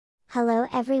Hello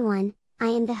everyone, I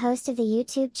am the host of the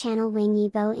YouTube channel WANG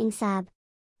YIBO ENGSUB.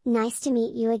 Nice to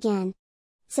meet you again.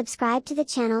 Subscribe to the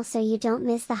channel so you don't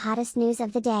miss the hottest news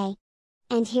of the day.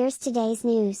 And here's today's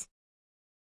news.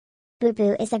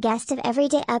 Bubu is a guest of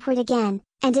Everyday Upward again,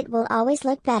 and it will always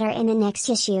look better in the next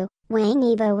issue. WANG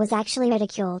YIBO was actually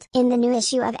ridiculed. In the new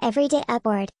issue of Everyday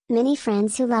Upward, many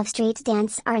friends who love street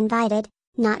dance are invited.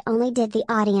 Not only did the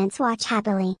audience watch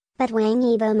happily, but WANG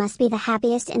YIBO must be the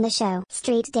happiest in the show.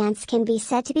 Street dance can be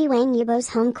said to be WANG YIBO's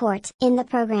home court. In the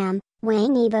program,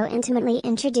 WANG YIBO intimately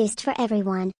introduced for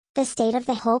everyone. The state of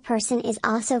the whole person is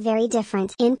also very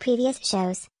different. In previous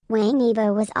shows, WANG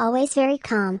YIBO was always very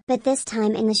calm. But this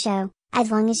time in the show, as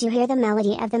long as you hear the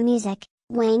melody of the music,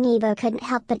 WANG YIBO couldn't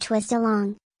help but twist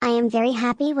along. I am very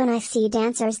happy when I see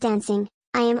dancers dancing.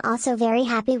 I am also very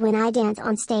happy when I dance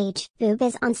on stage. Bubu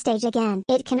is on stage again.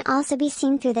 It can also be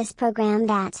seen through this program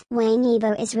that WANG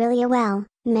YIBO is really a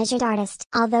well-measured artist.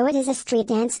 Although it is a street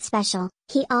dance special,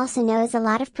 he also knows a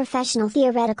lot of professional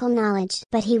theoretical knowledge.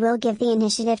 But he will give the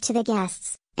initiative to the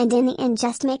guests, and in the end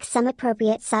just make some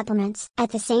appropriate supplements.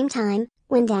 At the same time,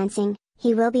 when dancing,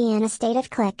 he will be in a state of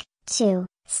click, to,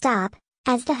 stop.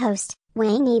 As the host,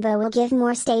 WANG YIBO will give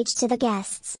more stage to the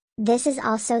guests. This is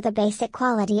also the basic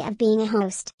quality of being a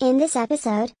host. In this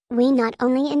episode, we not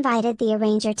only invited the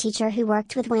arranger teacher who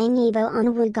worked with WANG YIBO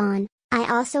on Wugon,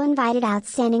 I also invited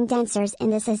outstanding dancers in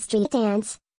this street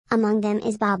dance. Among them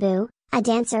is Bubu, a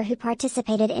dancer who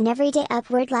participated in Everyday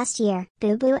Upward last year.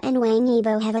 Bubu and WANG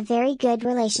YIBO have a very good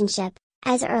relationship.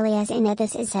 As early as in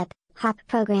this hip-hop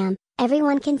program,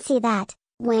 everyone can see that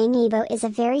WANG YIBO is a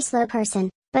very slow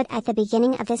person. But at the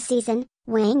beginning of this season,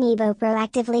 WANG YIBO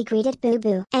proactively greeted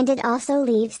Bubu. And it also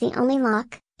leaves the only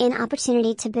lock-in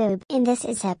opportunity to Bubu. In this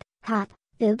hip-hop,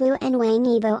 Bubu and WANG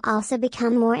YIBO also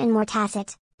become more and more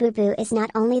tacit. Bubu is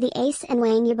not only the ace in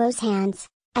WANG YIBO's hands.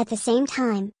 At the same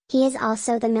time, he is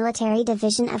also the military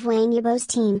division of WANG YIBO's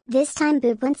team. This time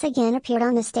Bubu once again appeared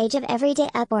on the stage of Everyday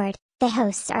Upward. The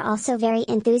hosts are also very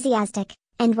enthusiastic.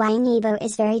 And WANG YIBO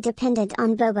is very dependent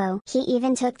on Bobo. He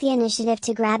even took the initiative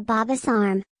to grab Baba's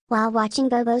arm. While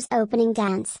watching Bobo's opening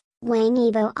dance, WANG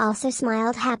YIBO also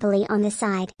smiled happily on the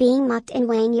side. Being mocked in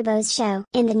WANG YIBO's show.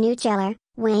 In the new trailer,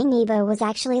 WANG YIBO was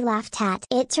actually laughed at.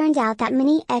 It turned out that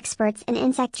many experts in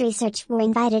insect research were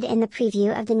invited in the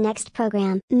preview of the next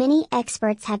program. Many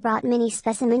experts had brought many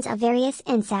specimens of various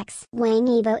insects. WANG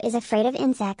YIBO is afraid of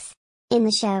insects. In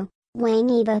the show, WANG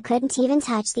YIBO couldn't even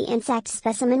touch the insect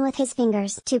specimen with his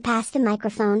fingers to pass the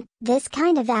microphone. This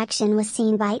kind of action was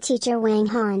seen by teacher Wang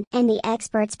Han. And the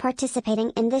experts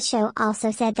participating in this show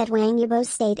also said that WANG YIBO's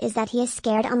state is that he is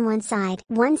scared on one side.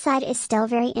 One side is still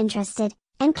very interested,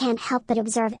 and can't help but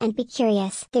observe and be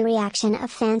curious. The reaction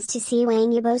of fans to see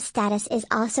WANG YIBO's status is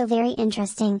also very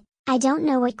interesting. I don't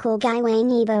know what cool guy WANG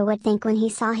YIBO would think when he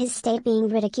saw his state being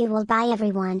ridiculed by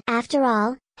everyone. After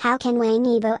all, how can WANG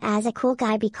YIBO as a cool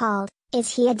guy be called?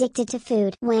 Is he addicted to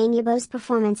food? WANG YIBO's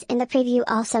performance in the preview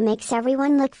also makes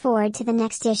everyone look forward to the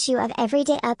next issue of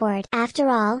Everyday Upward. After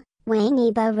all, WANG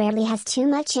YIBO rarely has too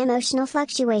much emotional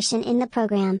fluctuation in the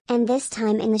program. And this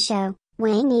time in the show,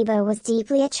 WANG YIBO was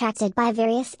deeply attracted by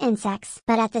various insects.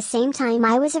 But at the same time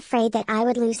I was afraid that I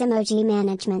would lose emoji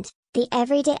management. The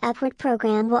Everyday Upward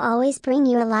program will always bring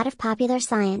you a lot of popular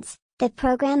science. The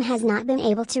program has not been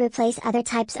able to replace other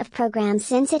types of programs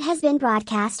since it has been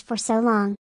broadcast for so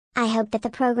long. I hope that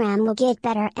the program will get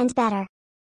better and better.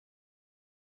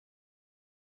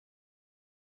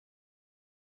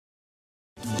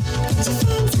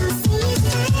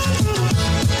 Just